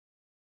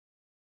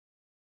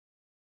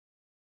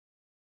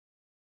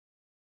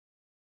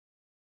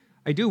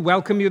I do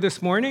welcome you this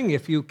morning.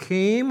 If you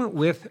came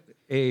with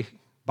a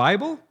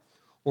Bible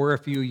or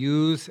if you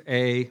use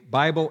a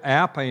Bible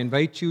app, I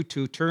invite you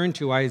to turn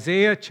to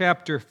Isaiah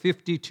chapter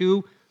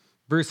 52,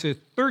 verses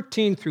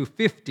 13 through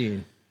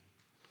 15.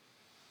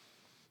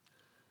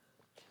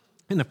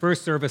 In the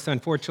first service,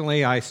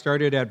 unfortunately, I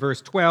started at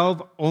verse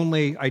 12,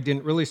 only I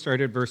didn't really start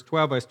at verse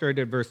 12, I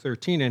started at verse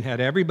 13 and had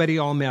everybody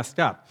all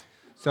messed up.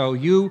 So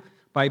you,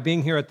 by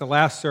being here at the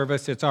last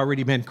service, it's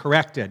already been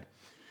corrected.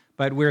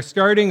 But we're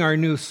starting our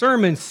new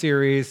sermon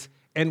series,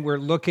 and we're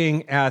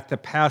looking at the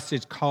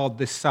passage called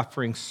the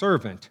Suffering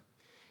Servant.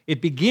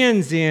 It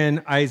begins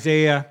in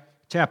Isaiah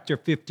chapter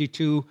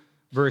 52,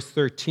 verse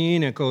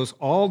 13. It goes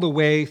all the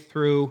way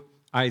through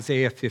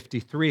Isaiah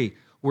 53.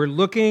 We're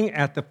looking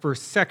at the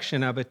first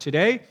section of it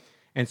today,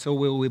 and so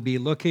we will be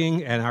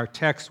looking, and our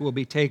text will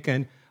be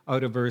taken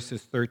out of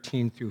verses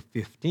 13 through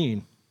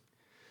 15.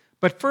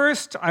 But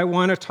first, I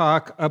want to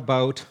talk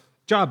about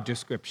job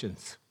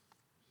descriptions.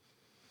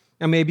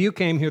 Now, maybe you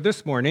came here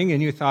this morning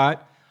and you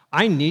thought,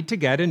 I need to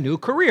get a new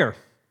career.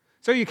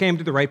 So you came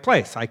to the right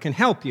place. I can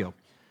help you.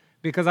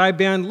 Because I've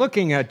been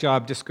looking at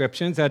job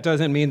descriptions. That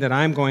doesn't mean that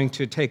I'm going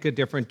to take a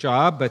different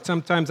job, but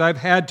sometimes I've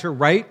had to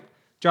write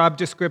job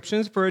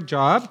descriptions for a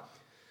job.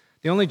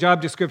 The only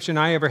job description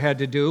I ever had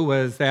to do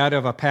was that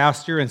of a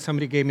pastor, and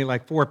somebody gave me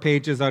like 4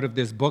 pages out of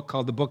this book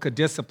called the Book of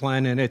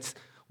Discipline, and it's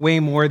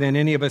way more than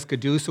any of us could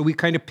do, so we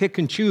kind of pick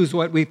and choose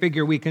what we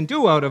figure we can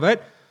do out of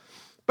it.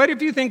 But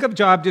if you think of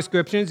job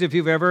descriptions, if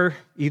you've ever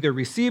either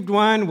received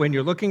one when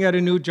you're looking at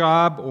a new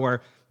job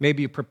or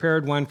maybe you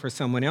prepared one for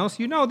someone else,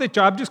 you know that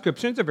job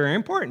descriptions are very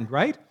important,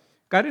 right?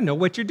 Got to know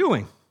what you're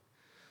doing.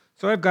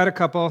 So I've got a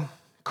couple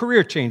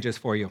career changes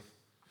for you.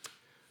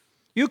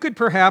 You could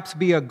perhaps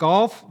be a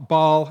golf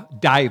ball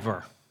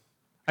diver.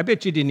 I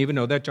bet you didn't even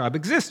know that job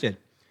existed.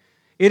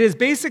 It is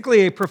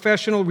basically a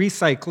professional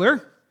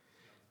recycler.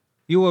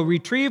 You will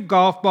retrieve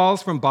golf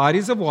balls from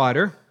bodies of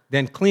water,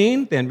 then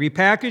clean, then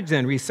repackage,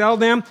 then resell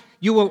them.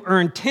 You will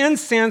earn 10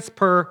 cents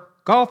per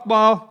golf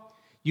ball.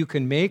 You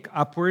can make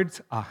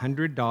upwards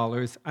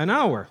 $100 an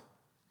hour.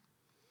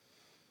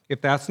 If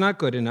that's not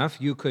good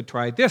enough, you could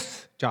try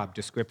this job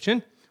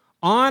description: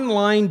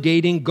 online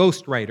dating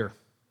ghostwriter.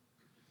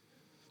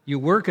 You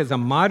work as a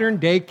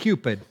modern-day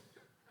Cupid.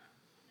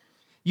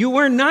 You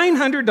earn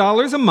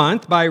 $900 a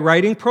month by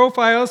writing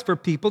profiles for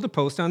people to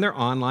post on their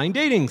online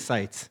dating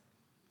sites.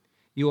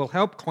 You will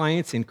help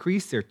clients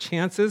increase their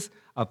chances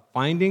of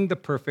finding the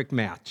perfect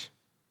match.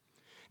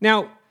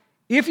 Now,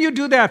 if you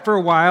do that for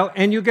a while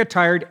and you get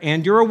tired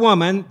and you're a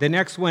woman, the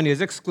next one is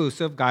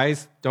exclusive.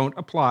 Guys, don't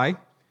apply.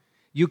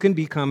 You can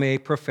become a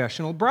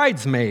professional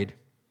bridesmaid.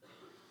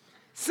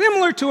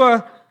 Similar to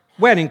a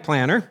wedding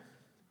planner,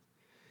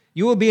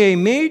 you will be a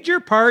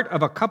major part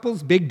of a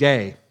couple's big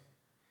day.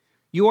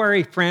 You are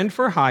a friend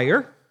for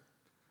hire,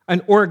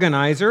 an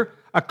organizer,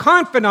 a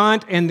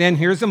confidant, and then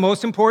here's the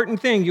most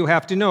important thing you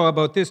have to know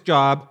about this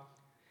job: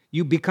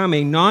 you become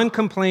a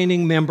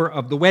non-complaining member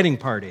of the wedding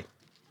party.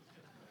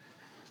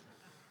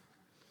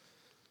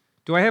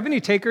 Do I have any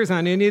takers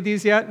on any of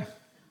these yet?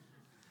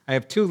 I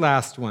have 2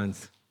 last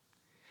ones.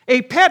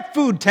 A pet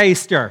food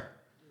taster.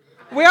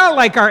 We all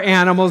like our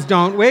animals,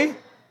 don't we?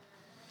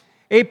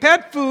 A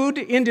pet food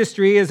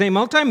industry is a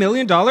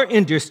multi-million-dollar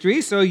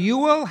industry, so you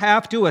will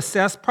have to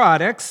assess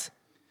products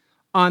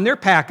on their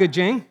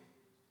packaging,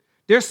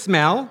 their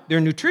smell, their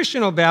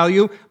nutritional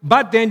value,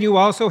 but then you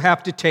also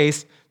have to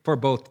taste for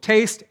both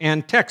taste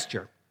and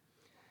texture.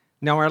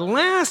 Now, our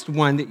last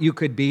one that you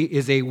could be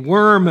is a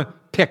worm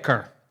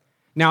picker.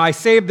 Now, I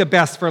saved the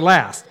best for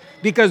last,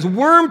 because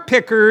worm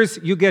pickers,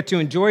 you get to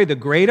enjoy the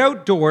great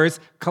outdoors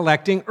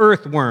collecting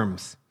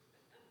earthworms.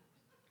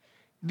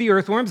 The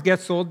earthworms get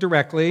sold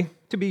directly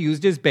to be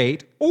used as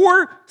bait,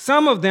 or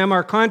some of them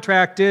are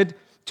contracted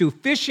to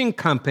fishing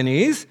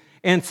companies,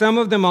 and some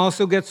of them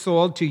also get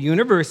sold to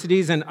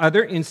universities and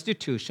other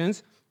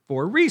institutions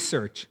for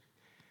research.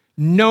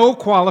 No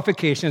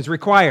qualifications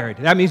required.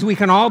 That means we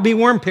can all be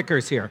worm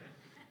pickers here.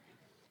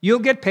 You'll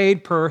get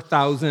paid per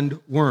 1,000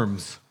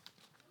 worms.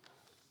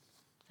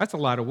 That's a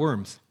lot of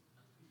worms.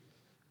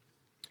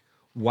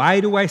 Why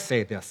do I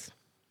say this?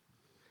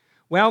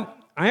 Well,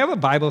 I have a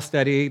Bible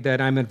study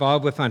that I'm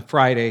involved with on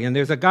Friday, and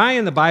there's a guy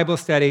in the Bible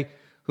study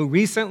who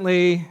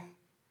recently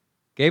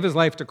gave his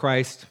life to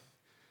Christ,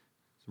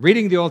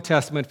 reading the Old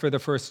Testament for the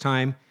first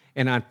time,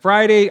 and on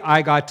Friday,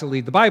 I got to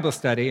lead the Bible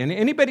study. And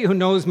anybody who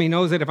knows me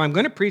knows that if I'm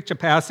going to preach a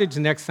passage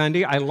next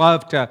Sunday, I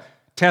love to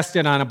test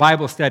it on a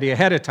Bible study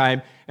ahead of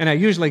time, and I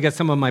usually get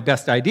some of my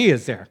best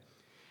ideas there.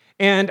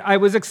 And I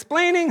was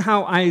explaining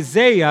how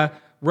Isaiah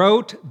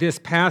wrote this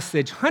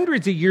passage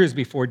hundreds of years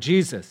before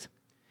Jesus.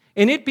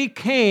 And it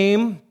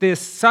became, this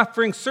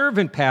suffering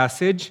servant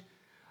passage,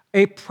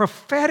 a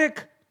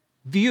prophetic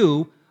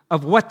view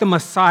of what the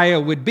Messiah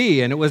would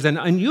be. And it was an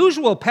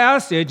unusual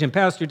passage, and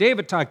Pastor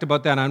David talked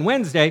about that on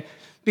Wednesday,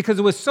 because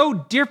it was so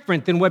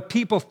different than what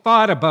people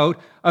thought about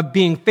of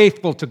being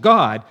faithful to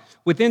God.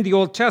 Within the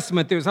Old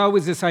Testament, there's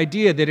always this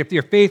idea that if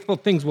you're faithful,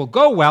 things will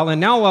go well,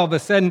 and now all of a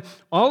sudden,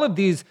 all of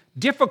these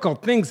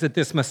difficult things that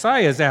this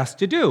Messiah is asked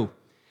to do.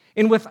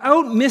 And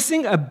without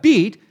missing a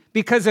beat,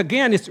 because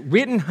again, it's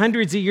written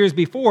hundreds of years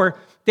before,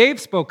 Dave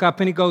spoke up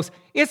and he goes,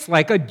 it's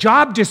like a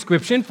job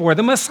description for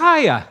the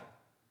Messiah.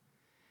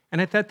 And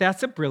I thought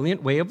that's a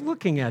brilliant way of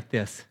looking at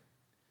this.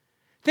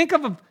 Think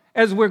of,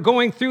 as we're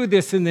going through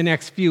this in the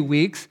next few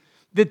weeks,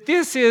 that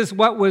this is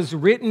what was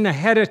written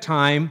ahead of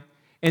time,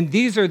 and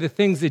these are the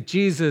things that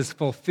Jesus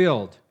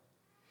fulfilled.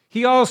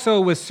 He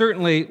also was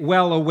certainly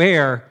well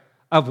aware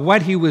of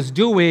what he was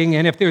doing,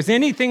 and if there's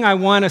anything I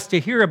want us to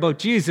hear about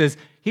Jesus,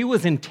 he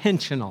was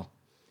intentional.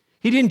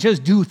 He didn't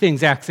just do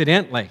things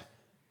accidentally.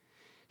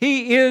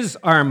 He is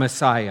our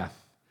Messiah.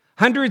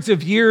 Hundreds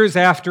of years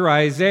after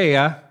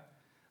Isaiah,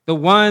 the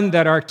one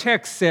that our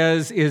text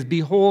says is,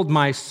 "Behold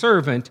my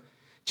servant,"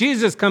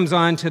 Jesus comes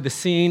onto the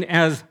scene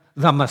as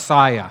the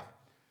Messiah.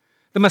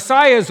 The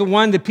Messiah is the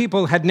one that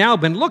people had now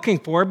been looking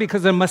for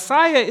because a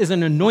Messiah is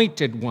an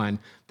anointed one.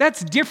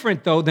 That's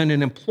different, though, than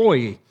an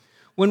employee.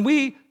 When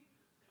we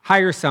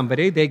hire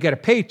somebody, they get a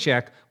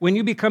paycheck. When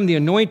you become the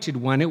anointed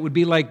one, it would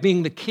be like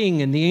being the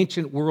king in the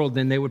ancient world,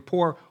 and they would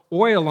pour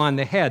oil on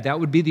the head. That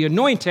would be the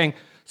anointing.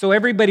 So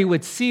everybody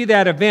would see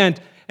that event,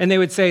 and they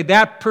would say,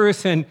 that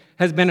person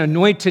has been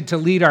anointed to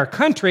lead our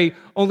country,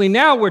 only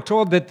now we're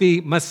told that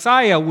the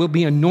Messiah will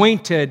be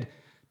anointed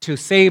to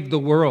save the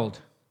world,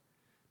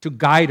 to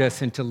guide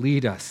us and to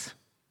lead us.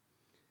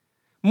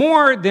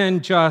 More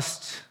than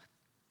just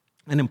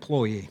an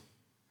employee,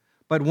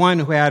 but one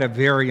who had a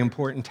very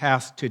important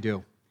task to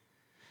do.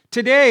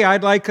 Today,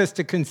 I'd like us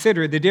to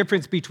consider the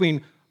difference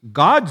between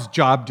God's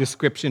job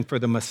description for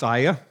the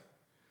Messiah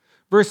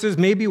versus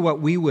maybe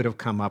what we would have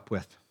come up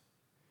with.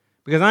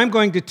 Because I'm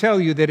going to tell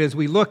you that as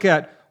we look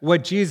at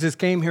what Jesus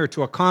came here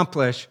to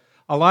accomplish,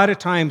 a lot of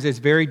times it's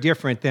very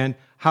different than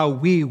how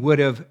we would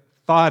have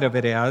thought of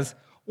it as,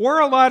 or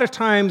a lot of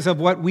times of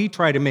what we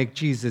try to make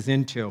Jesus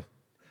into.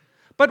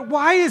 But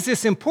why is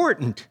this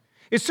important?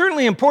 It's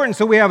certainly important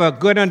so we have a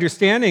good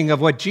understanding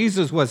of what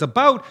Jesus was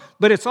about,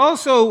 but it's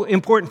also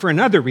important for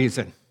another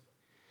reason.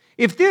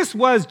 If this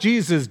was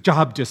Jesus'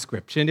 job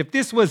description, if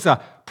this was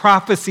a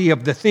prophecy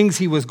of the things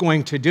he was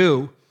going to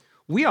do,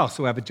 we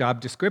also have a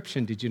job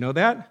description. Did you know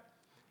that?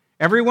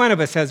 Every one of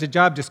us has a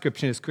job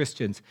description as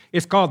Christians.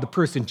 It's called the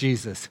person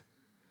Jesus.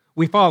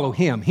 We follow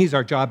him. He's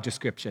our job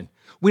description.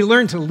 We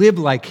learn to live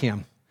like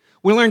him.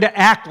 We learn to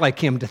act like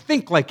him, to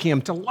think like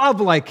him, to love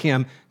like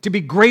him, to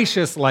be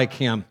gracious like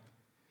him.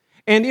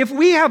 And if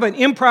we have an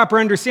improper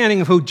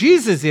understanding of who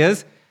Jesus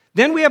is,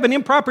 then we have an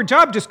improper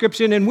job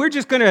description, and we're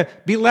just going to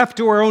be left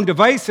to our own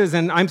devices.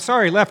 And I'm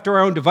sorry, left to our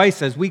own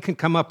devices, we can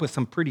come up with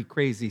some pretty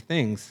crazy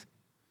things.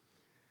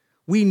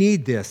 We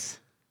need this.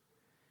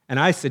 And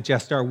I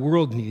suggest our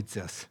world needs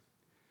this.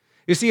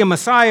 You see, a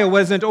Messiah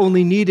wasn't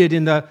only needed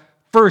in the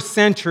first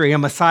century, a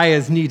Messiah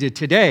is needed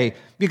today.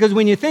 Because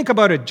when you think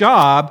about a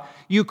job,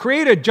 you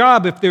create a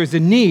job if there's a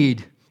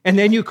need, and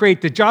then you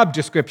create the job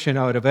description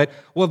out of it.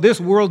 Well, this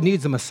world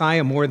needs a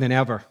Messiah more than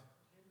ever.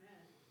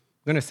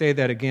 I'm going to say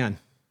that again.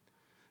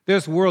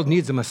 This world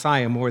needs a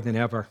Messiah more than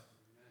ever.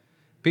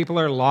 People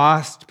are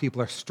lost.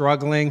 People are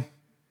struggling.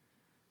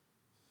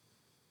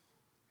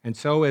 And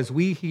so as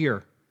we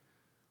hear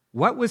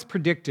what was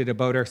predicted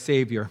about our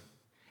Savior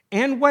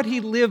and what he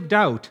lived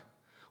out,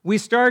 we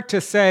start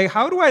to say,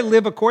 how do I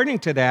live according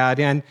to that?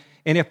 And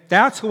if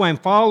that's who I'm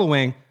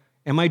following,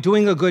 am I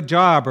doing a good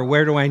job, or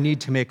where do I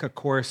need to make a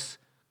course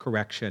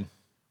correction?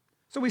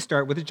 So we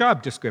start with a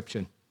job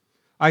description.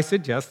 I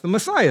suggest the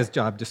Messiah's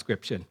job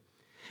description.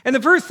 And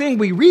the first thing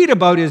we read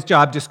about his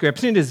job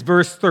description is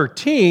verse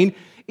 13.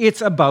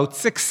 It's about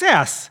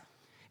success.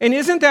 And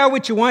isn't that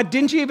what you want?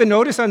 Didn't you even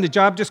notice on the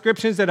job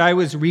descriptions that I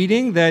was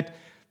reading that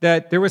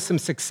there was some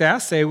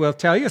success? They will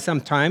tell you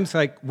sometimes,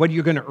 like, what are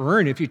you going to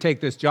earn if you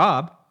take this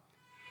job?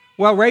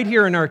 Well, right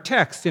here in our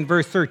text, in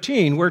verse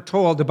 13, we're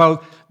told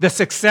about the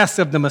success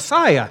of the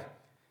Messiah.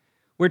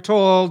 We're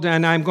told,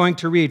 and I'm going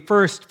to read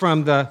first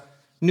from the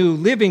New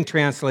Living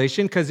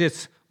Translation, because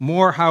it's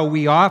more how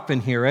we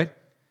often hear it.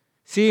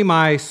 See,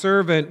 my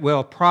servant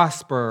will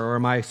prosper, or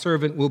my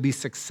servant will be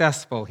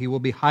successful. He will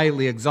be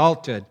highly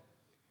exalted.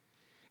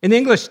 In the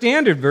English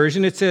Standard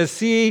Version, it says,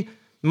 see,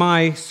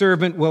 my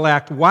servant will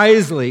act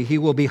wisely. He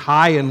will be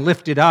high and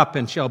lifted up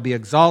and shall be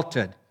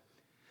exalted.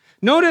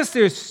 Notice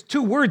there's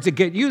two words that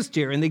get used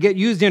here, and they get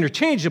used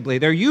interchangeably.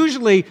 They're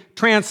usually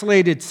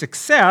translated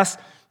success,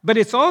 but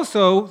it's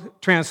also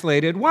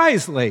translated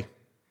wisely.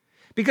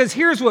 Because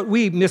here's what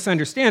we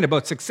misunderstand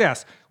about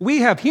success. We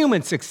have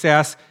human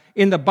success.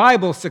 In the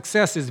Bible,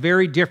 success is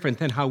very different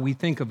than how we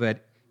think of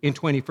it in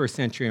 21st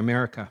century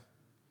America.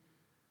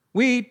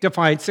 We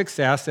define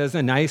success as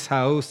a nice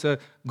house, a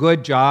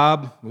good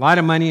job, a lot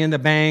of money in the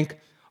bank,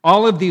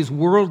 all of these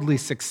worldly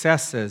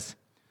successes.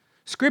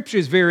 Scripture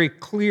is very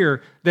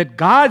clear that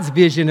God's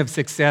vision of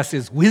success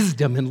is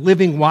wisdom and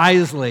living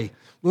wisely,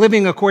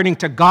 living according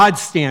to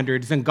God's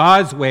standards and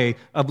God's way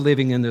of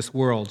living in this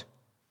world.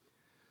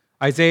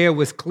 Isaiah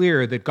was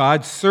clear that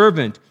God's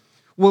servant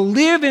will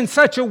live in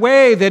such a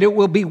way that it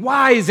will be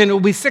wise and it will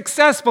be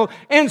successful,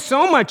 and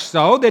so much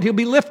so that he'll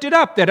be lifted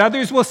up, that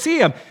others will see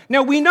him.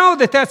 Now, we know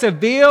that that's a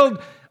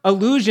veiled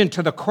allusion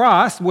to the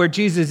cross where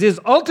Jesus is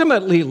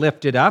ultimately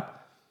lifted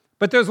up,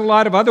 but there's a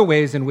lot of other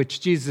ways in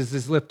which Jesus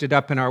is lifted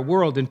up in our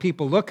world, and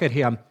people look at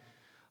him.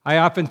 I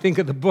often think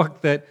of the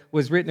book that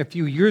was written a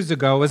few years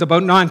ago. It was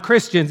about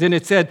non-Christians, and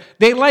it said,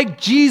 they like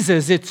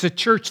Jesus, it's the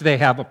church they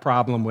have a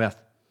problem with.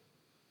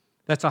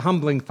 That's a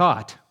humbling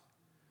thought.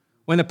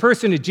 When the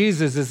person of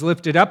Jesus is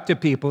lifted up to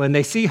people and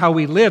they see how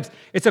he lives,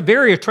 it's a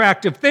very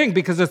attractive thing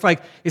because it's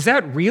like, is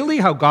that really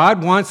how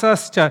God wants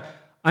us to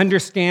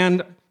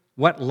understand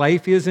what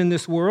life is in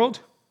this world?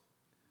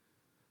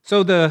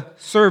 So the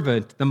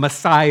servant, the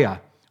Messiah,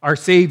 our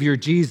Savior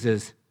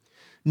Jesus,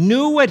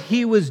 knew what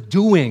he was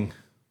doing.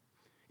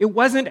 It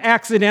wasn't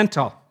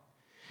accidental.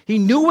 He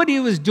knew what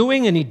he was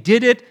doing and he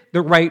did it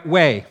the right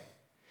way.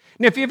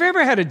 Now, if you've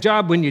ever had a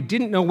job when you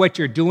didn't know what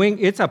you're doing,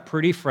 it's a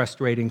pretty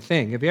frustrating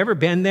thing. Have you ever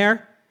been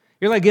there?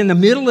 You're like in the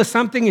middle of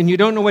something and you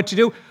don't know what to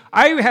do.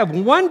 I have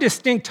one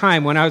distinct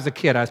time when I was a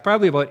kid. I was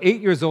probably about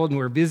 8 years old and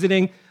we were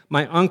visiting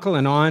my uncle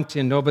and aunt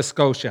in Nova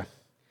Scotia.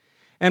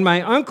 And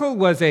my uncle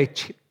was a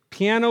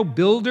piano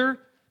builder,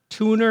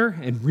 tuner,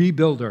 and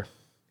rebuilder.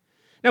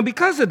 Now,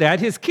 because of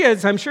that, his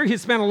kids, I'm sure he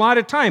spent a lot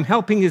of time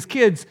helping his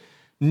kids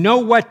know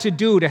what to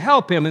do to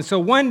help him. And so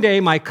one day,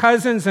 my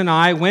cousins and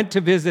I went to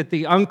visit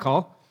the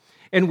uncle,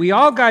 and we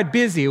all got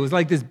busy. It was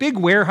like this big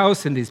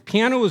warehouse, and these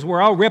pianos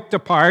were all ripped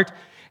apart,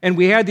 and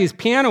we had these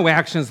piano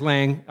actions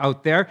laying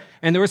out there,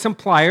 and there were some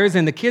pliers,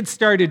 and the kids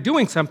started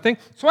doing something.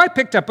 So I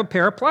picked up a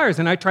pair of pliers,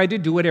 and I tried to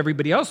do what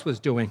everybody else was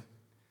doing.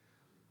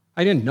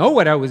 I didn't know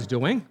what I was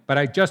doing, but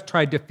I just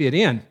tried to fit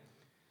in.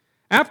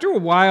 After a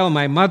while,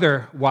 my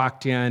mother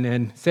walked in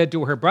and said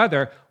to her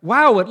brother,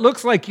 "Wow, it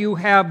looks like you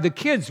have the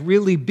kids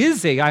really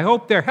busy. I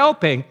hope they're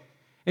helping."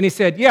 And he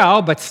said, "Yeah,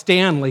 but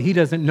Stanley, he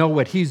doesn't know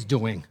what he's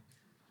doing."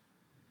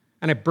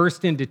 And I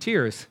burst into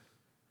tears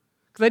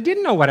because I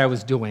didn't know what I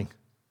was doing.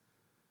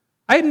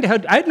 I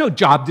had no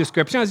job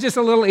description. I was just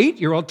a little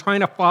 8-year-old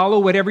trying to follow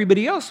what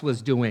everybody else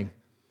was doing.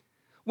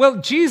 Well,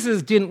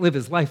 Jesus didn't live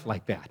his life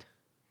like that.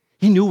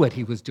 He knew what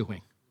he was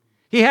doing.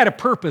 He had a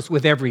purpose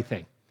with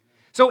everything.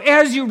 So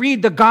as you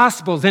read the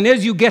Gospels and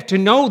as you get to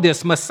know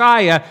this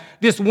Messiah,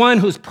 this one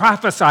who's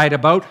prophesied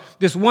about,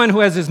 this one who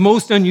has his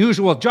most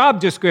unusual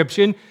job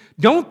description,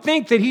 don't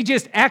think that he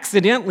just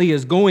accidentally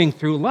is going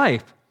through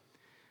life.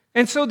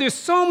 And so there's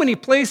so many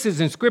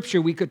places in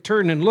Scripture we could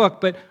turn and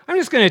look, but I'm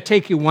just going to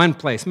take you one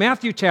place,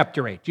 Matthew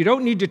chapter 8. You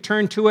don't need to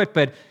turn to it,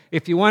 but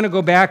if you want to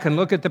go back and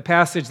look at the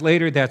passage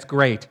later, that's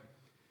great.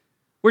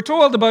 We're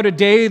told about a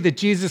day that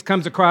Jesus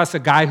comes across a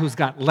guy who's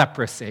got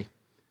leprosy.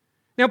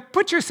 Now,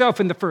 put yourself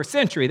in the first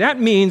century.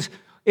 That means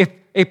if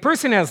a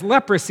person has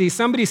leprosy,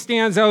 somebody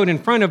stands out in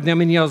front of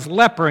them and yells,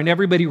 "Leper," and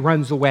everybody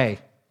runs away.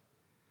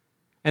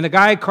 And the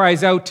guy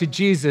cries out to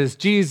Jesus,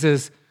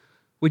 "Jesus,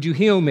 would you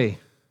heal me?"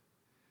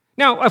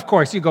 Now, of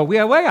course, you go,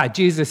 well, yeah,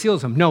 Jesus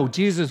heals him. No,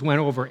 Jesus went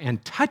over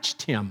and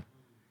touched him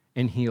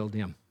and healed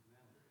him.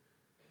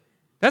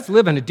 That's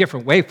living a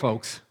different way,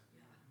 folks.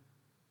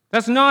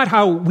 That's not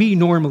how we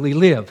normally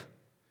live.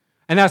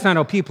 And that's not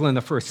how people in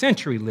the first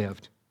century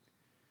lived.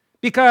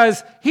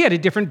 Because he had a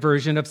different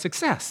version of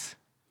success.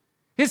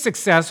 His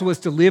success was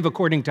to live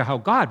according to how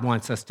God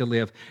wants us to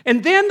live.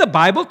 And then the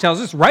Bible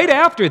tells us right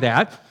after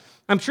that,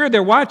 I'm sure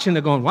they're watching,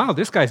 they're going, wow,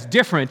 this guy's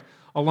different.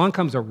 Along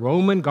comes a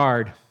Roman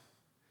guard.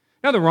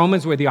 Now, the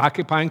Romans were the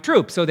occupying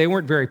troops, so they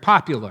weren't very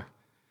popular.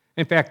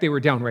 In fact, they were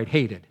downright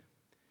hated.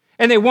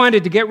 And they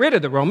wanted to get rid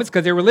of the Romans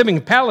because they were living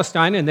in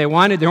Palestine and they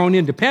wanted their own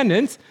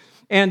independence.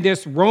 And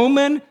this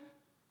Roman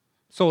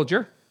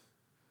soldier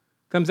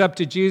comes up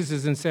to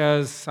Jesus and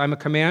says, "I'm a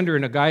commander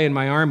and a guy in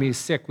my army is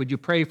sick. Would you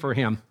pray for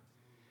him?"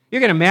 You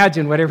can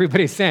imagine what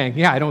everybody's saying.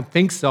 Yeah, I don't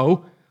think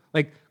so.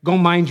 Like, go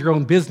mind your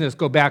own business,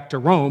 go back to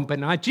Rome, but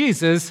not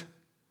Jesus.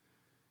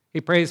 He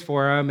prays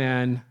for him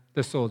and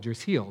the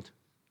soldier's healed.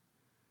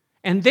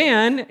 And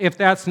then, if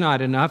that's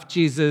not enough,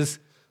 Jesus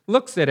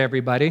looks at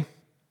everybody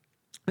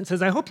and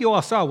says, "I hope you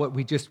all saw what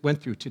we just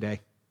went through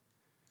today."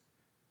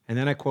 And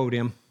then I quote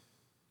him,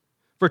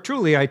 "For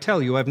truly I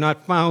tell you, I've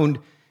not found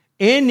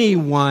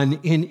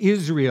anyone in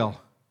Israel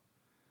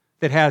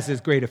that has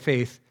as great a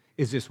faith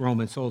as this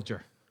Roman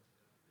soldier."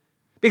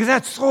 Because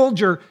that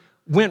soldier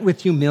went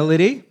with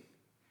humility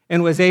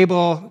and was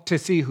able to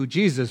see who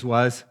Jesus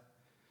was.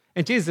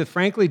 And Jesus,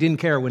 frankly, didn't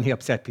care when he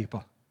upset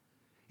people.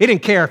 He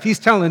didn't care if he's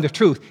telling the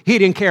truth. He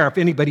didn't care if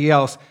anybody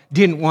else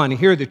didn't want to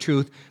hear the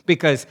truth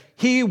because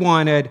he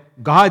wanted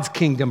God's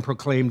kingdom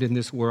proclaimed in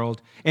this world,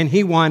 and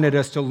he wanted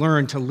us to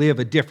learn to live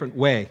a different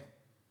way.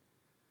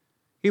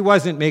 He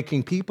wasn't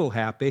making people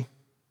happy,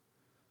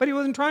 but he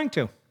wasn't trying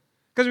to.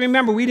 Because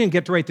remember, we didn't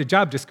get to write the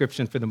job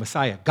description for the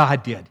Messiah.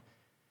 God did,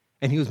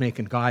 and he was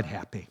making God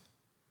happy.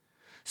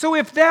 So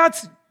if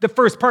that's the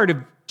first part of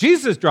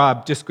Jesus'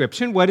 job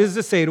description, what does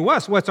it say to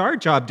us? What's our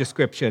job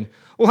description?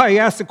 Well, I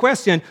ask the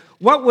question,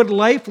 what would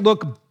life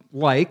look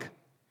like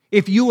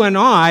if you and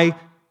I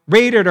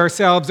rated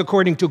ourselves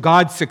according to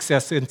God's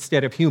success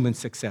instead of human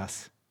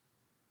success?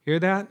 Hear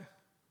that?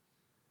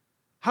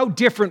 How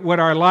different would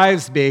our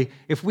lives be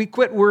if we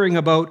quit worrying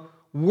about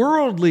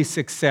worldly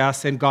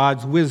success and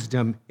God's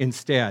wisdom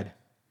instead?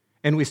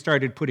 And we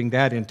started putting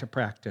that into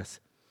practice.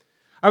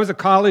 I was a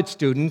college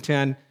student,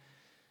 and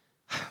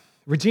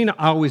Regina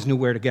always knew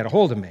where to get a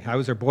hold of me. I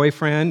was her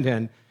boyfriend,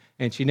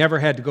 and she never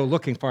had to go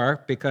looking for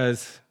her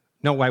because,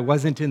 no, I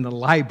wasn't in the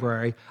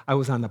library. I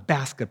was on the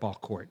basketball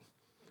court.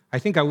 I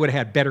think I would have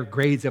had better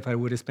grades if I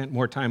would have spent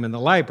more time in the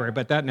library,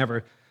 but that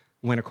never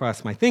went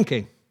across my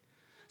thinking.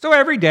 So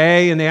every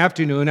day in the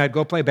afternoon, I'd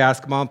go play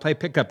basketball and play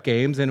pickup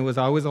games, and it was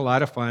always a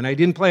lot of fun. I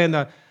didn't play in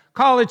the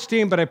college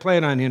team, but I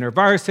played on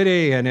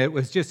InterVarsity, and it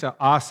was just an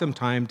awesome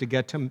time to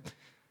get to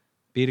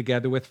be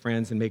together with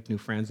friends and make new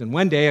friends. And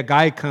one day, a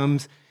guy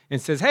comes and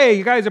says, "Hey,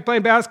 you guys are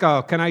playing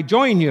basketball. Can I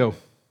join you?"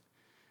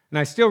 And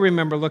I still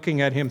remember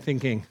looking at him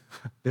thinking,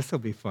 this will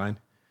be fun.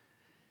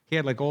 He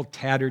had like old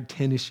tattered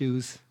tennis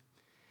shoes.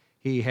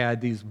 He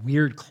had these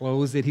weird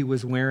clothes that he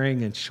was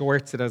wearing and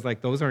shorts that I was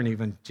like, those aren't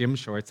even gym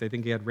shorts. I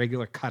think he had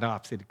regular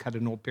cut-offs. He'd cut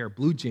an old pair of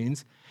blue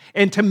jeans.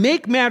 And to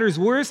make matters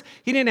worse,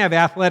 he didn't have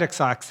athletic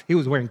socks. He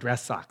was wearing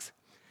dress socks.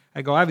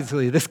 I go,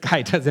 obviously, this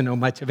guy doesn't know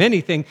much of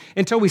anything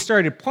until we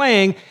started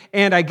playing,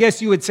 and I guess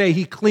you would say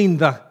he cleaned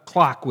the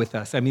clock with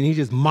us. I mean, he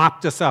just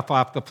mopped us up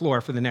off the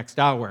floor for the next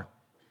hour.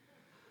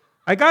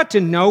 I got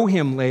to know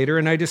him later,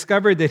 and I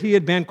discovered that he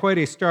had been quite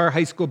a star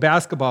high school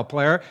basketball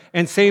player,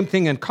 and same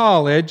thing in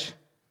college.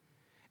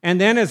 And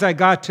then as I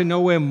got to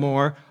know him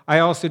more, I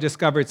also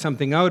discovered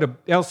something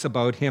else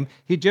about him.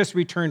 He just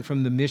returned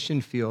from the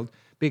mission field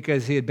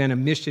because he had been a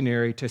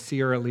missionary to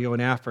Sierra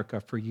Leone,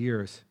 Africa for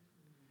years.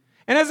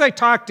 And as I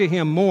talked to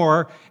him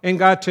more and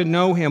got to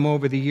know him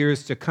over the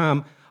years to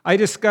come, I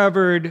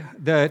discovered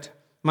that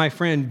my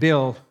friend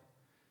Bill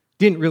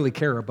didn't really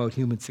care about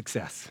human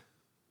success.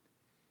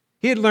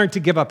 He had learned to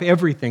give up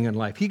everything in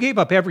life. He gave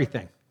up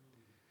everything.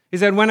 He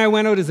said, when I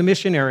went out as a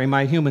missionary,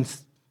 my human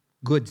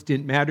goods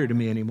didn't matter to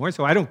me anymore,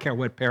 so I don't care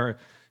what pair of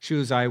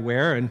shoes I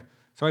wear. And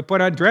so I put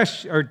on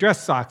dress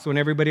socks when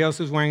everybody else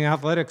was wearing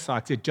athletic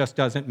socks. It just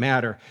doesn't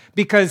matter.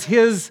 Because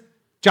his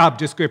job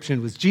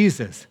description was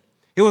Jesus.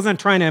 He wasn't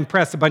trying to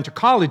impress a bunch of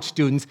college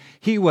students.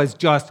 He was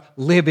just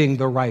living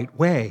the right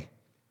way.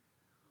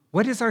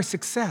 What is our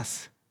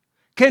success?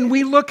 Can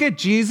we look at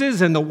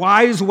Jesus and the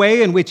wise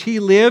way in which he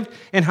lived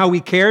and how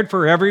he cared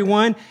for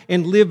everyone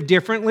and lived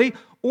differently?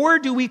 Or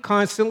do we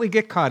constantly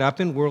get caught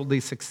up in worldly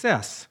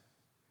success?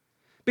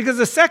 Because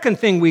the second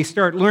thing we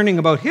start learning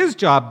about his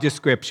job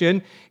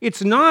description,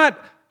 it's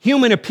not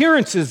human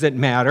appearances that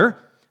matter,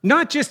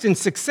 not just in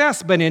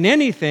success, but in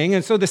anything.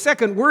 And so the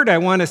second word I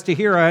want us to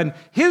hear on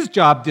his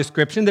job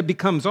description that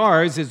becomes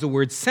ours is the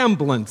word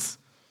semblance.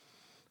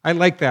 I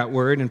like that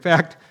word. In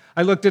fact,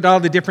 I looked at all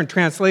the different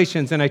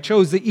translations, and I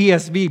chose the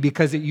ESV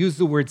because it used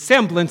the word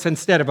semblance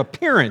instead of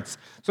appearance.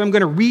 So I'm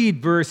going to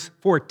read verse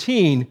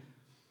 14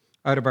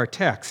 out of our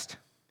text.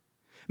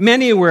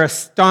 Many were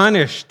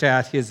astonished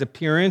at his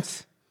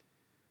appearance.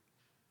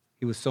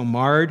 He was so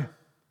marred,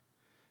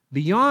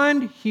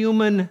 beyond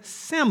human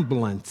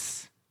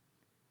semblance,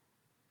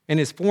 and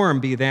his form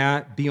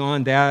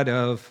beyond that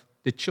of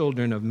the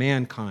children of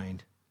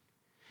mankind.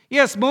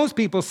 Yes, most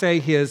people say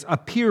his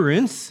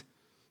appearance,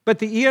 but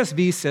the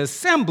ESV says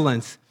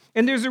semblance.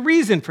 And there's a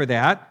reason for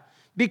that,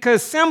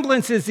 because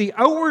semblance is the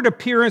outward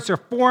appearance or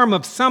form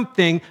of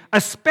something,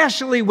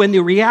 especially when the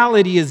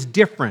reality is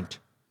different.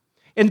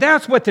 And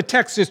that's what the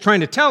text is trying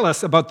to tell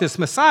us about this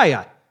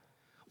Messiah.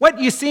 What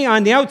you see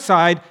on the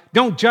outside,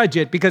 don't judge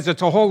it, because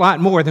it's a whole lot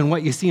more than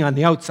what you see on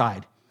the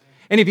outside.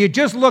 And if you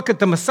just look at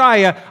the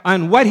Messiah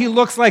on what he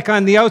looks like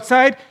on the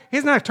outside,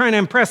 he's not trying to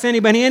impress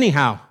anybody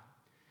anyhow.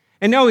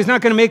 And no, he's not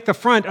going to make the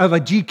front of a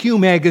GQ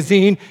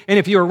magazine. And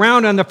if you're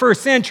around on the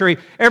first century,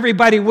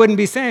 everybody wouldn't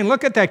be saying,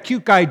 look at that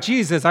cute guy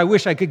Jesus, I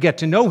wish I could get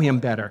to know him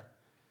better.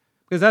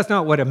 Because that's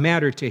not what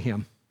mattered to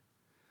him.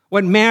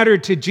 What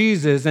mattered to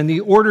Jesus and the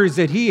orders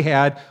that he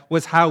had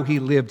was how he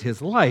lived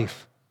his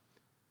life.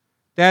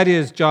 That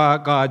is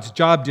God's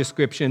job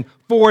description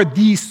for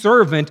the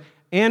servant.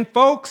 And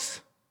folks,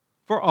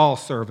 for all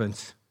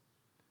servants.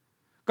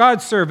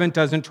 God's servant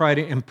doesn't try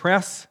to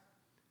impress.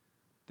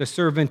 The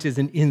servant is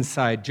an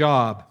inside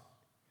job.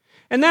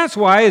 And that's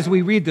why, as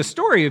we read the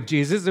story of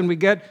Jesus and we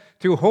get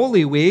through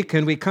Holy Week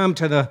and we come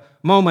to the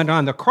moment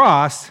on the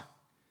cross,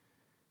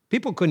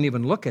 people couldn't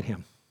even look at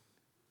him.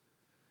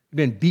 He'd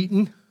been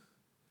beaten,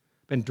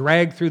 been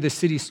dragged through the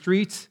city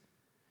streets,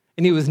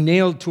 and he was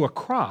nailed to a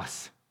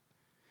cross.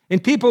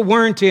 And people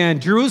weren't in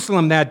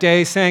Jerusalem that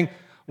day saying,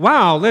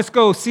 wow, let's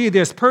go see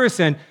this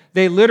person.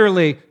 They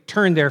literally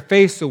turned their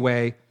face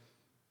away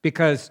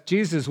because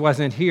Jesus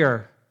wasn't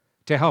here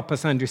to help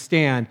us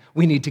understand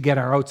we need to get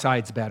our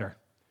outsides better.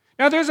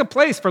 Now, there's a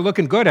place for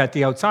looking good at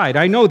the outside.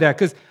 I know that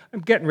because I'm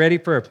getting ready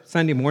for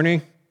Sunday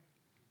morning.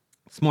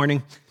 This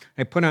morning,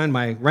 I put on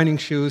my running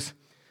shoes,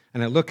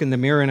 and I look in the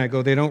mirror, and I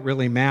go, they don't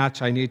really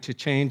match. I need to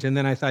change. And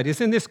then I thought,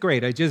 isn't this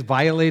great? I just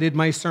violated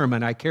my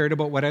sermon. I cared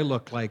about what I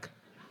looked like.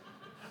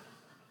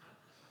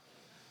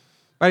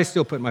 But I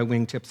still put my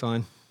wingtips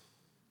on.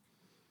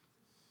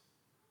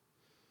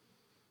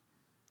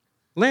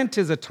 Lent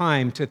is a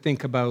time to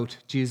think about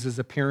Jesus'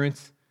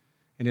 appearance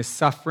and his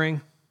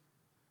suffering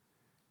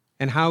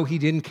and how he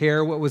didn't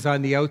care what was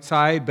on the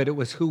outside, but it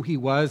was who he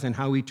was and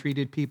how he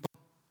treated people.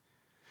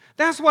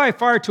 That's why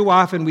far too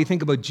often we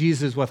think about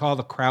Jesus with all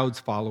the crowds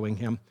following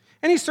him.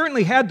 And he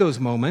certainly had those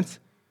moments.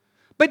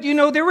 But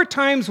there were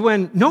times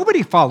when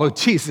nobody followed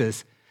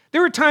Jesus.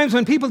 There were times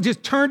when people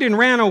just turned and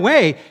ran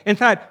away and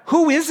thought,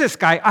 who is this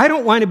guy? I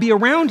don't want to be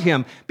around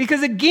him.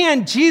 Because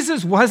again,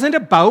 Jesus wasn't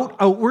about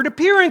outward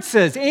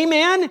appearances.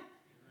 Amen? I'm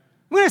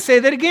going to say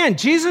that again.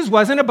 Jesus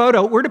wasn't about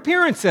outward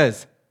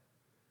appearances.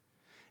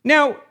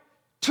 Now,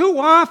 too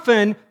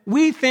often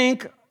we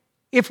think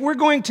if we're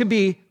going to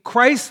be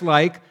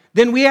Christ-like,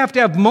 then we have to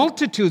have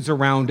multitudes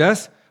around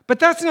us. But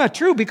that's not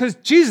true because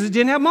Jesus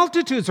didn't have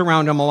multitudes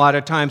around him a lot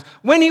of times.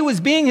 When he was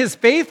being his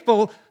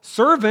faithful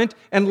servant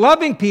and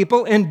loving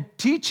people and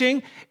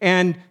teaching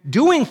and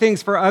doing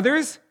things for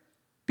others,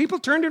 people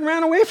turned and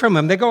ran away from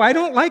him. They go, I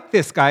don't like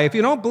this guy. If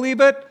you don't believe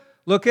it,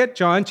 look at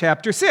John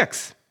chapter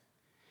 6.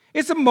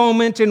 It's a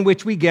moment in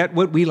which we get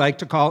what we like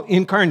to call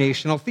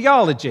incarnational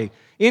theology.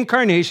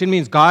 Incarnation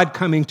means God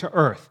coming to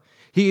earth.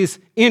 He is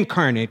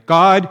incarnate,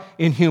 God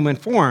in human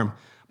form.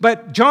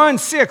 But John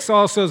 6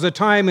 also is a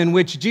time in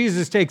which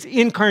Jesus takes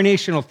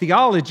incarnational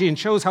theology and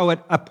shows how it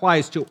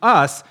applies to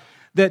us,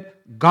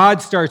 that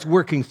God starts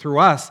working through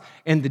us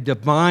and the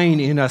divine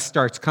in us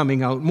starts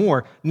coming out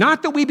more.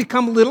 Not that we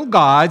become little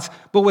gods,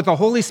 but with the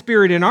Holy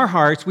Spirit in our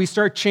hearts, we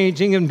start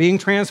changing and being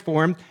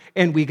transformed,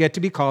 and we get to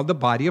be called the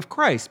body of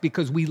Christ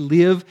because we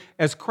live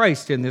as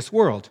Christ in this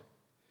world.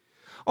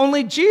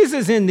 Only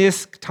Jesus in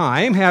this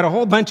time had a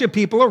whole bunch of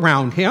people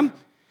around him.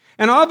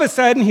 And all of a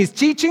sudden, he's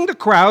teaching the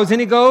crowds,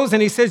 and he goes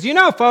and he says,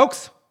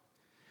 folks,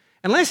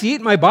 unless you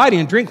eat my body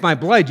and drink my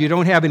blood, you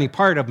don't have any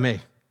part of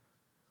me.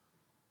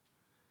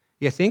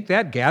 You think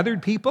that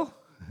gathered people?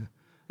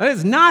 That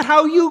is not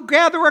how you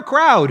gather a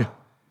crowd.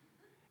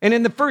 And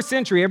in the first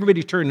century,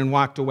 everybody turned and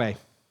walked away.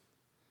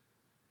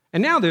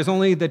 And now there's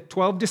only the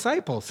 12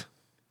 disciples.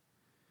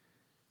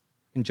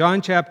 In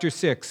John chapter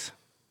 6,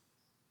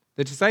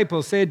 the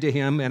disciples said to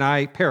him, and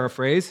I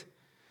paraphrase,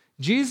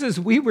 Jesus,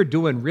 we were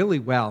doing really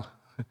well.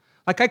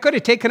 Like I could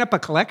have taken up a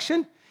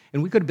collection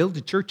and we could have built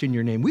a church in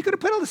your name. We could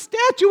have put a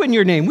statue in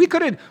your name. We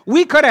could have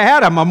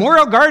had a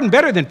memorial garden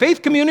better than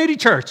Faith Community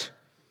Church.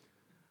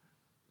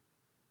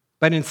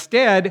 But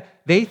instead,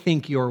 they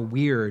think you're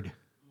weird.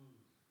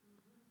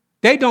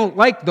 They don't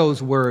like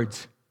those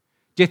words.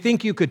 Do you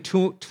think you could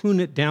tune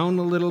it down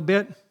a little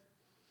bit?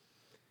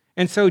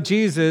 And so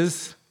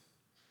Jesus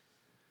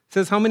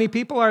says, how many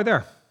people are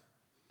there?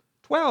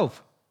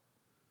 12.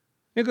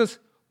 He goes,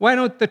 why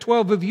don't the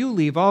 12 of you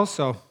leave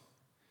also?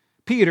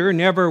 Peter,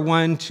 never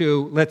one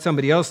to let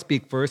somebody else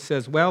speak first,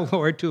 says, well,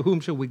 Lord, to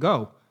whom shall we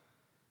go?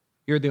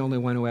 You're the only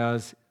one who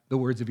has the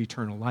words of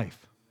eternal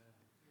life.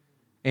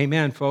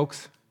 Amen,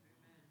 folks.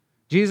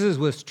 Jesus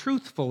was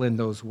truthful in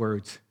those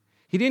words.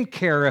 He didn't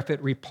care if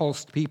it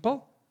repulsed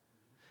people,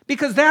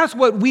 because that's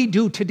what we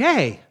do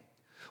today.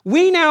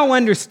 We now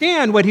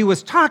understand what he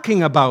was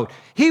talking about.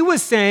 He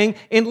was saying,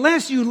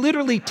 unless you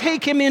literally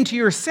take him into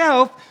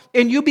yourself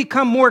and you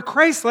become more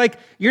Christ-like,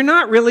 you're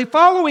not really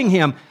following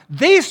him.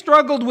 They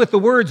struggled with the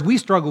words, we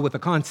struggle with the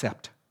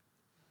concept.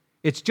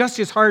 It's just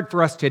as hard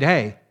for us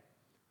today.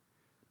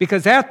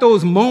 Because at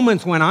those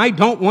moments when I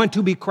don't want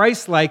to be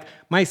Christ-like,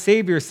 my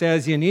Savior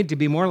says you need to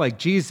be more like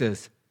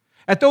Jesus.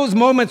 At those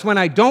moments when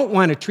I don't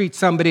want to treat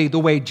somebody the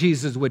way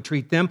Jesus would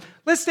treat them,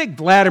 let's take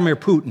Vladimir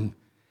Putin.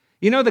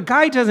 The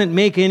guy doesn't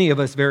make any of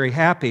us very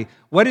happy.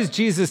 What does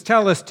Jesus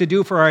tell us to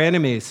do for our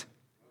enemies?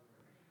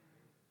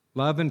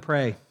 Love and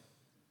pray.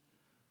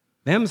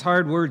 Them's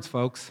hard words,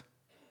 folks.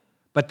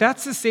 But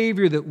that's the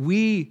Savior that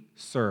we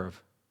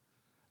serve.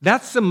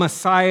 That's the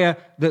Messiah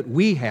that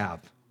we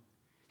have.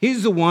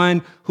 He's the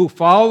one who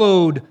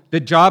followed the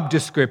job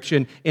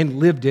description and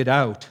lived it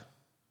out.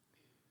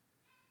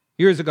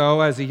 Years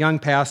ago, as a young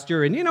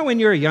pastor, and when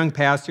you're a young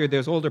pastor,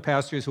 there's older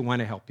pastors who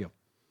want to help you.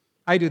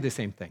 I do the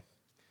same thing.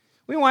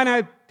 We want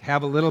to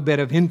have a little bit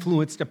of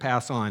influence to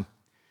pass on.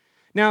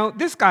 Now,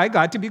 this guy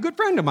got to be a good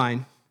friend of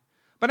mine,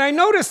 but I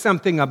noticed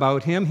something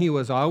about him. He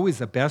was always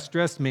the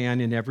best-dressed man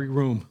in every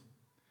room.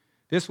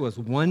 This was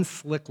one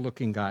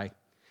slick-looking guy.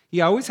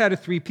 He always had a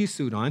three-piece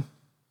suit on.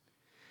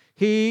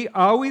 He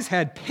always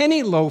had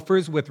penny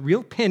loafers with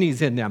real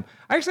pennies in them.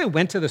 I actually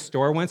went to the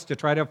store once to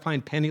try to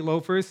find penny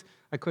loafers.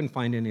 I couldn't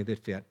find any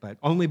that fit, but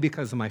only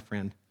because of my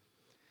friend.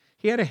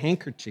 He had a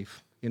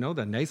handkerchief, the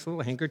nice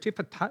little handkerchief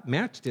that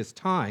matched his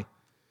tie.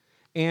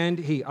 And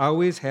he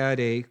always had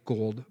a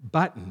gold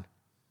button.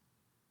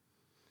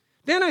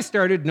 Then I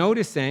started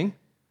noticing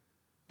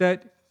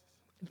that,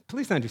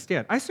 please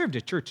understand, I served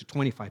a church of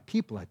 25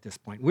 people at this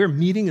point. We were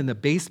meeting in the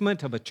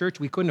basement of a church.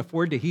 We couldn't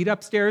afford to heat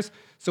upstairs,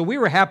 so we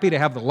were happy to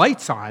have the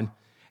lights on.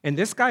 And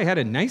this guy had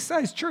a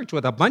nice-sized church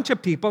with a bunch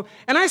of people,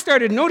 and I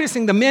started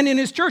noticing the men in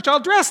his church all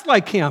dressed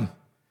like him.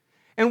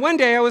 And one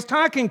day I was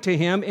talking to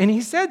him, and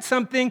he said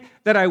something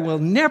that I will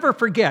never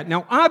forget.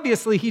 Now,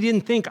 obviously, he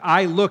didn't think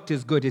I looked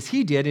as good as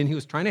he did, and he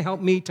was trying to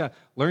help me to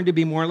learn to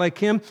be more like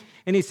him.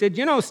 And he said,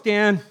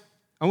 Stan,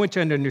 I want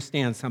you to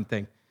understand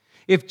something.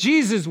 If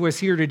Jesus was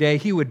here today,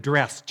 he would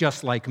dress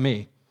just like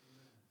me.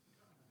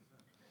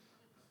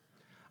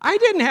 I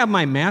didn't have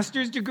my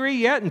master's degree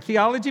yet in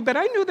theology, but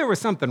I knew there was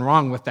something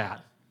wrong with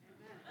that.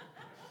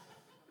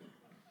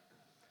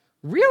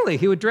 Really?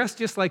 He would dress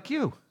just like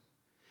you.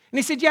 And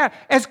he said, yeah,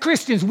 as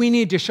Christians, we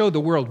need to show the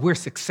world we're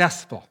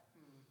successful.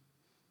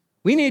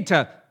 We need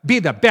to be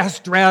the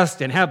best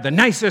dressed and have the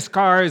nicest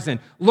cars and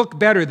look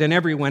better than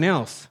everyone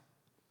else.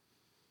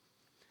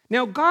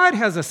 Now, God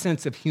has a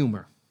sense of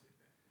humor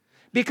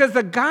because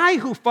the guy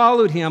who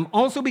followed him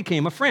also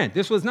became a friend.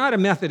 This was not a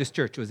Methodist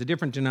church. It was a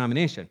different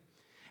denomination.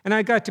 And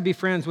I got to be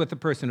friends with the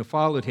person who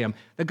followed him.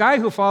 The guy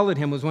who followed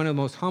him was one of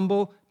the most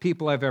humble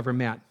people I've ever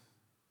met.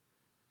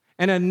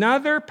 And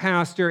another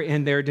pastor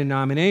in their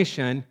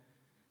denomination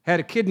had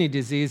a kidney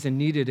disease and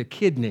needed a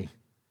kidney.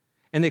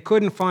 And they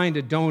couldn't find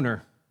a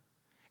donor.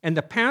 And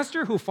the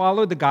pastor who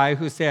followed the guy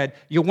who said,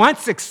 you want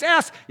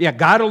success? You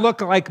got to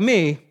look like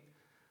me.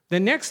 The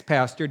next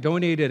pastor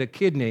donated a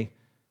kidney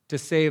to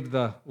save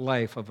the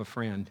life of a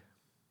friend.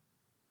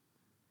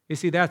 You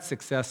see, that's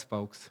success,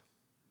 folks.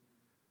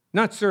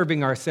 Not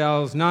serving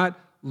ourselves, not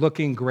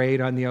looking great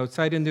on the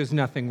outside, and there's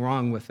nothing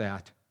wrong with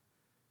that.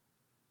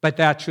 But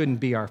that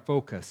shouldn't be our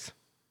focus.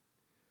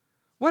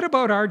 What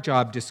about our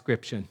job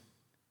description?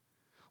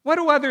 What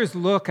do others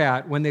look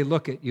at when they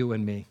look at you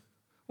and me?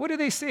 What do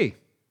they see?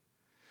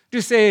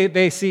 Do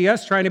they see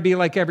us trying to be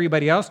like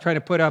everybody else, trying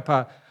to put up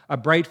a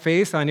bright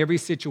face on every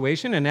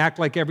situation and act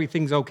like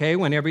everything's okay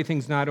when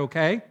everything's not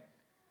okay?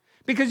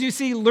 Because you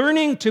see,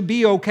 learning to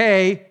be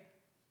okay,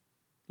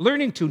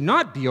 learning to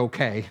not be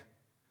okay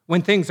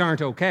when things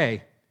aren't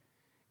okay,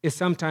 is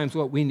sometimes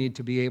what we need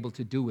to be able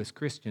to do as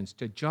Christians,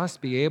 to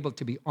just be able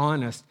to be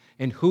honest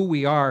in who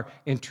we are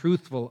and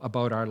truthful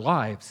about our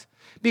lives.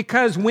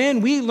 Because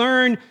when we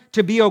learn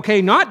to be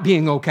okay not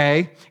being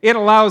okay, it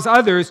allows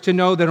others to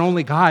know that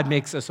only God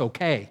makes us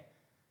okay.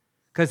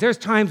 Because there's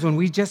times when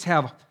we just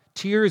have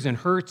tears and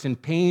hurts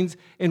and pains,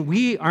 and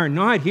we are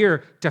not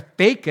here to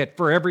fake it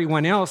for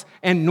everyone else,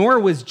 and nor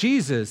was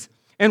Jesus.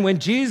 And when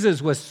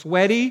Jesus was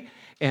sweaty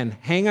and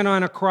hanging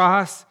on a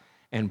cross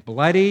and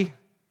bloody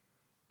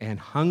and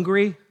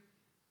hungry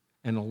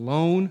and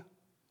alone,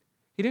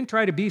 he didn't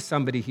try to be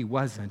somebody he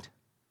wasn't.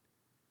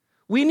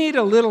 We need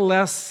a little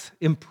less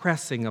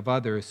impressing of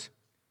others.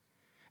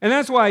 And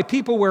that's why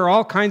people wear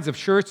all kinds of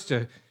shirts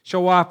to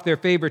show off their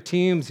favorite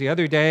teams. The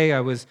other day,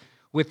 I was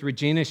with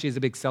Regina. She's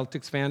a big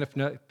Celtics fan,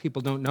 if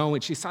people don't know.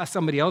 And she saw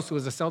somebody else who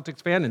was a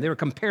Celtics fan, and they were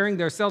comparing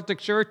their Celtic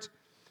shirts.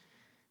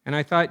 And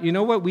I thought, you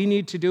know what we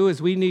need to do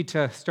is we need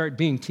to start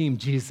being Team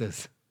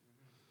Jesus.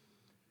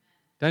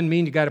 Doesn't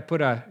mean you got to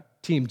put a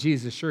Team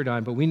Jesus shirt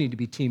on, but we need to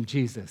be Team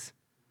Jesus.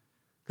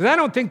 Because I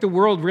don't think the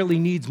world really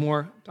needs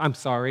more, I'm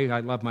sorry, I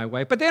love my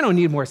wife, but they don't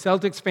need more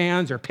Celtics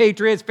fans or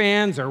Patriots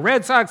fans or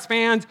Red Sox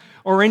fans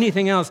or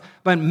anything else.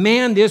 But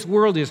man, this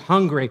world is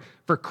hungry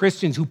for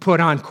Christians who put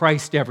on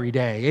Christ every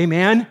day.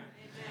 Amen?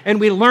 And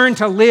we learn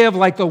to live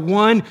like the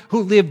one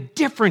who lived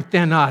different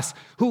than us,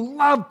 who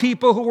loved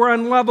people who were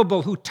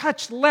unlovable, who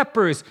touched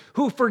lepers,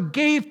 who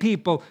forgave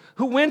people,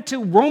 who went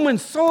to Roman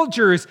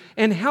soldiers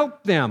and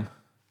helped them.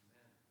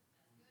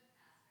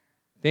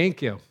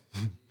 Thank you.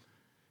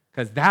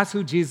 Because that's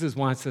who Jesus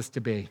wants us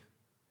to be.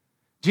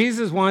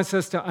 Jesus wants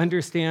us to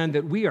understand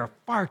that we are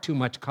far too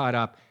much caught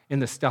up in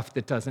the stuff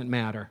that doesn't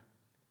matter.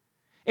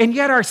 And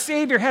yet our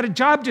Savior had a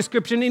job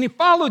description, and he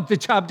followed the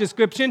job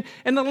description.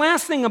 And the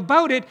last thing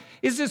about it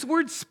is this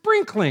word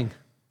sprinkling.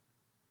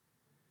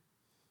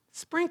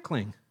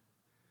 Sprinkling.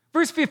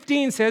 Verse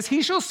 15 says,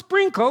 he shall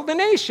sprinkle the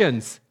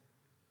nations,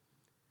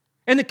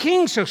 and the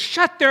kings shall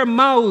shut their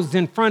mouths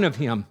in front of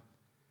him.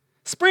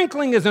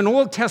 Sprinkling is an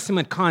Old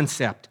Testament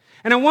concept.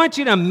 And I want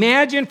you to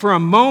imagine for a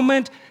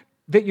moment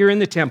that you're in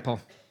the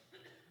temple.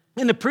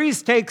 And the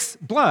priest takes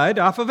blood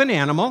off of an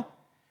animal,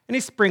 and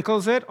he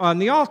sprinkles it on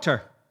the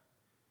altar.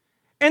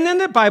 And then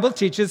the Bible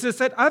teaches us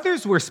that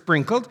others were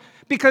sprinkled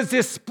because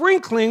this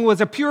sprinkling was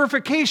a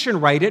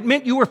purification rite. It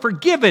meant you were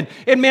forgiven.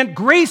 It meant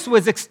grace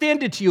was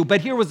extended to you.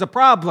 But here was the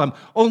problem.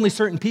 Only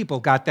certain people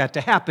got that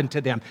to happen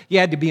to them. You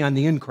had to be on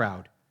the in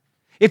crowd.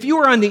 If you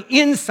were on the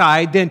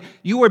inside, then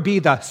you would be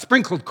the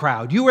sprinkled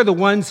crowd. You were the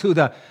ones who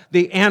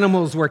the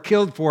animals were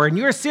killed for, and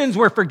your sins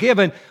were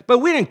forgiven, but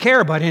we didn't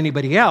care about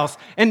anybody else.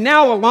 And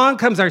now along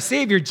comes our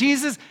Savior,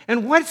 Jesus,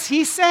 and what's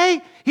he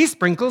say? He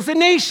sprinkles the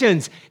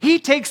nations. He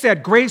takes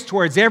that grace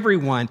towards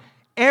everyone.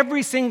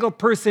 Every single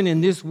person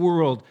in this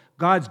world,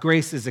 God's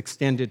grace is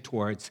extended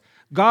towards.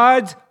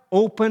 God's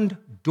opened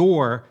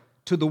door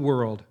to the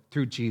world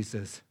through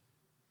Jesus.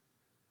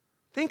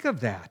 Think of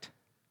that.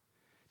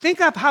 Think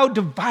of how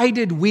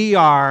divided we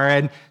are,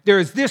 and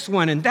there's this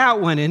one and that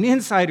one, and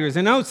insiders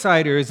and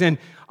outsiders, and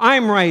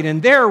I'm right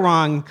and they're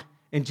wrong,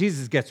 and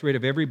Jesus gets rid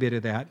of every bit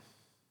of that.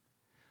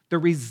 The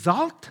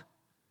result?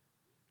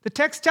 The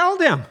text tells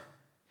them,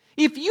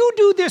 if you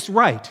do this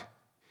right,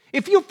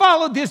 if you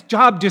follow this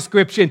job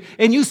description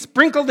and you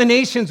sprinkle the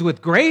nations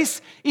with grace,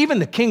 even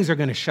the kings are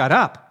going to shut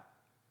up.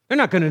 They're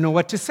not going to know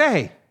what to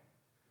say.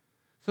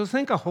 So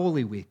think of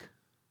Holy Week.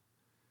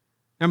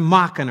 They're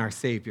mocking our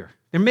Savior.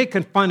 They're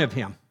making fun of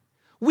him.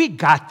 We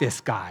got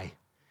this guy.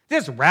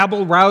 This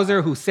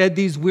rabble-rouser who said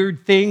these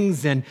weird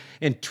things and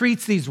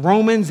treats these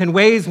Romans in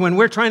ways when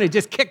we're trying to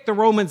just kick the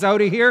Romans out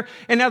of here.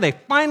 And now they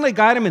finally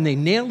got him and they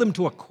nailed him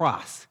to a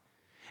cross.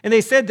 And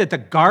they said that the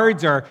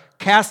guards are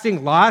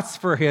casting lots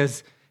for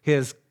his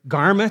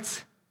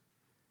garments.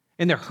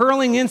 And they're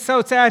hurling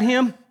insults at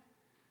him.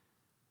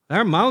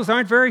 Their mouths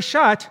aren't very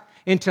shut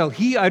until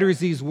he utters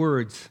these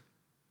words,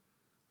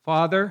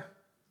 Father,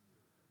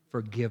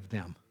 forgive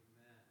them,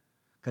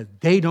 because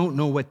they don't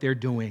know what they're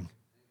doing.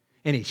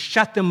 And he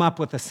shut them up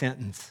with a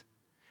sentence.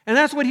 And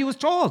that's what he was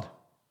told.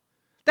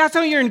 That's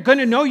how you're going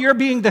to know you're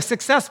being the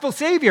successful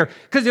Savior.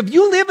 Because if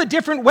you live a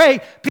different way,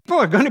 people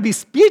are going to be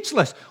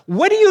speechless.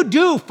 What do you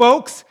do,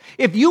 folks,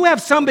 if you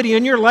have somebody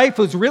in your life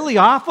who's really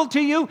awful to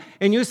you,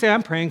 and you say,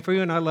 I'm praying for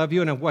you, and I love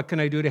you, and what can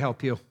I do to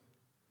help you?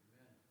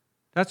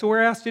 That's what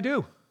we're asked to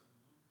do.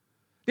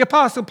 The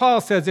Apostle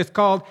Paul says it's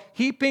called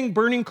heaping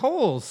burning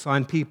coals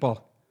on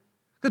people.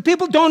 Because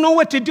people don't know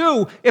what to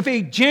do if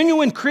a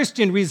genuine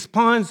Christian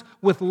responds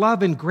with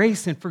love and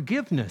grace and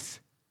forgiveness.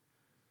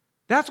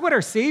 That's what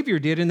our Savior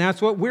did, and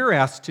that's what we're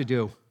asked to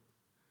do.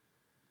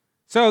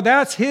 So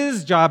that's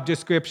his job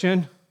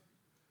description.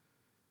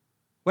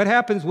 What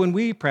happens when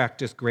we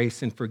practice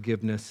grace and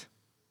forgiveness?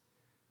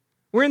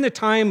 We're in the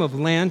time of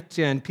Lent,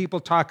 and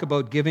people talk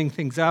about giving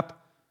things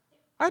up.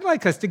 I'd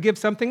like us to give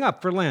something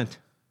up for Lent.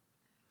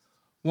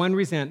 One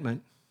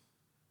resentment.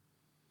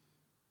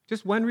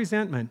 Just one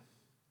resentment.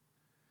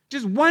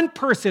 Just one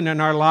person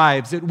in our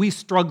lives that we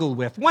struggle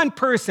with, one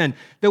person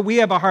that we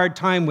have a hard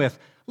time with.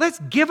 Let's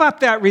give up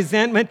that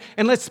resentment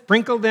and let's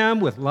sprinkle them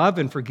with love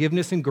and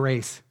forgiveness and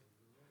grace.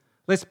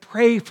 Let's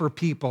pray for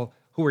people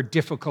who are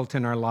difficult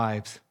in our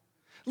lives.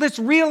 Let's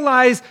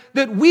realize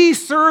that we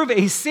serve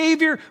a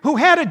Savior who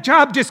had a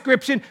job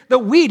description that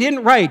we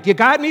didn't write. You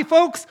got me,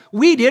 folks?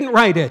 We didn't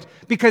write it.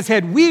 Because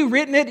had we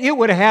written it, it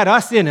would have had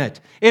us in it.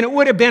 And it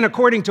would have been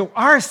according to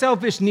our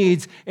selfish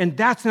needs, and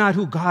that's not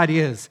who God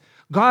is.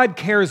 God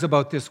cares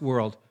about this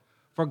world.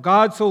 For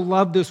God so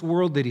loved this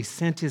world that he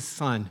sent his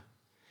Son.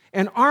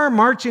 And our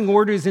marching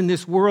orders in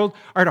this world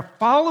are to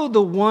follow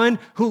the one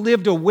who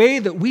lived a way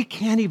that we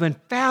can't even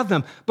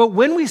fathom. But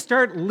when we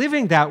start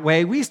living that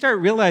way, we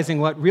start realizing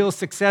what real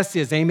success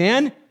is.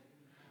 Amen?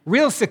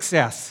 Real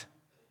success.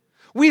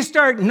 We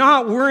start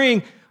not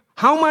worrying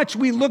how much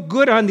we look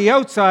good on the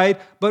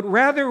outside, but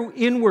rather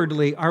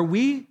inwardly. Are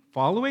we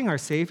following our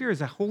Savior? Is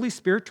the Holy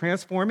Spirit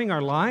transforming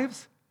our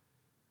lives?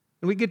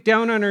 And we get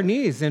down on our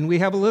knees and we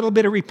have a little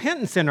bit of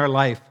repentance in our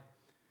life.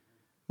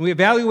 We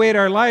evaluate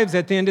our lives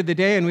at the end of the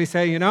day and we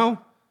say, I'm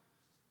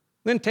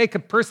going to take a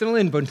personal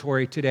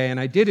inventory today, and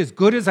I did as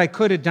good as I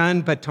could have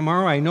done, but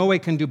tomorrow I know I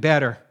can do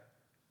better.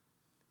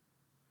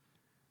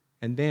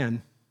 And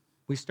then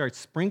we start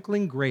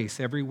sprinkling grace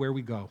everywhere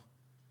we go.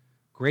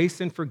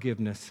 Grace and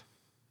forgiveness.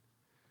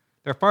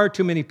 There are far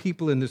too many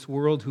people in this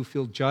world who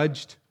feel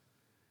judged,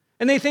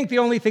 and they think the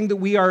only thing that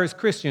we are as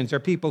Christians are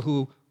people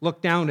who look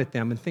down at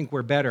them and think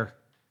we're better.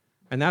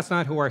 And that's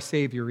not who our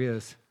Savior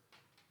is.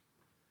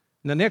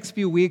 In the next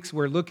few weeks,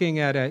 we're looking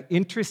at an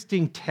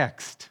interesting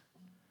text,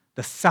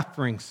 the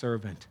suffering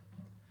servant,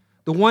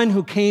 the one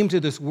who came to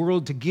this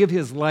world to give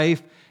his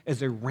life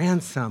as a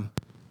ransom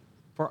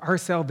for our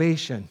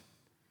salvation,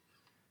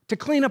 to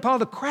clean up all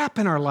the crap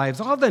in our lives,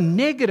 all the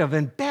negative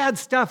and bad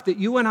stuff that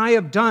you and I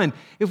have done.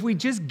 If we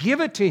just give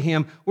it to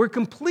him, we're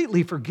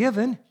completely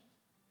forgiven.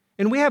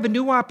 And we have a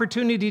new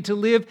opportunity to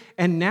live,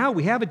 and now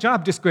we have a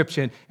job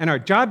description. And our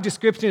job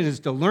description is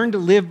to learn to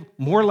live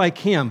more like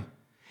him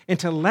and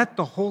to let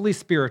the Holy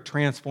Spirit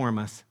transform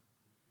us.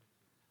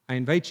 I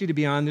invite you to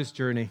be on this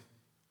journey,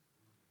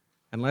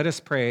 and let us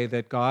pray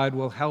that God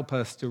will help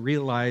us to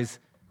realize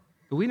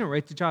that we didn't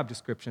write the job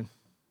description,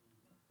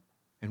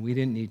 and we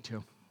didn't need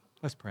to.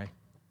 Let's pray.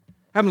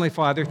 Heavenly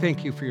Father,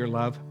 thank you for your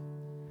love.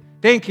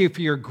 Thank you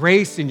for your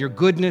grace and your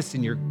goodness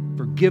and your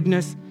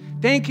forgiveness.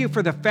 Thank you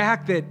for the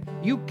fact that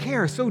you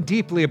care so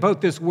deeply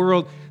about this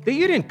world that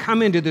you didn't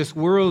come into this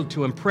world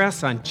to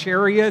impress on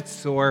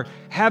chariots or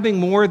having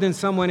more than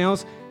someone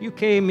else. You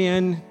came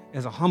in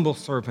as a humble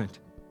servant,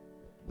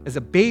 as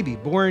a baby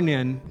born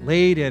and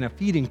laid in a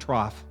feeding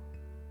trough,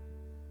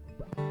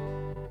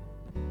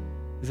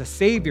 as a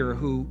Savior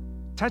who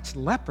touched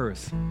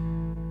lepers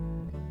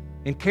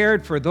and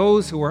cared for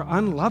those who were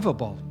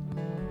unlovable,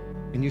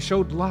 and you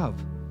showed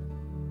love.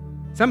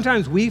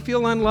 Sometimes we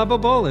feel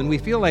unlovable and we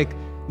feel like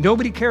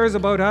nobody cares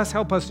about us.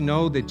 Help us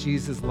know that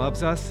Jesus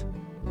loves us.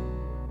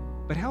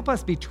 But help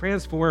us be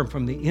transformed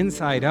from the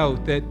inside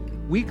out, that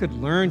we could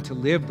learn to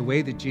live the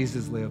way that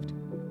Jesus lived.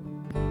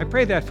 I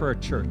pray that for our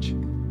church.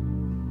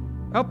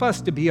 Help us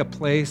to be a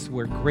place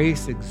where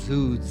grace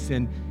exudes,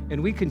 and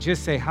we can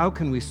just say, how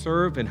can we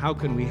serve, and how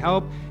can we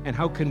help, and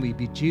how can we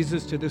be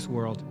Jesus to this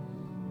world?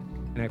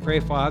 And I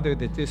pray, Father,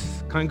 that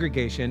this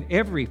congregation,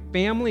 every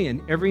family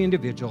and every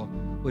individual,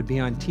 would be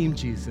on Team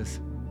Jesus,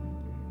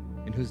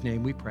 in whose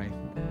name we pray.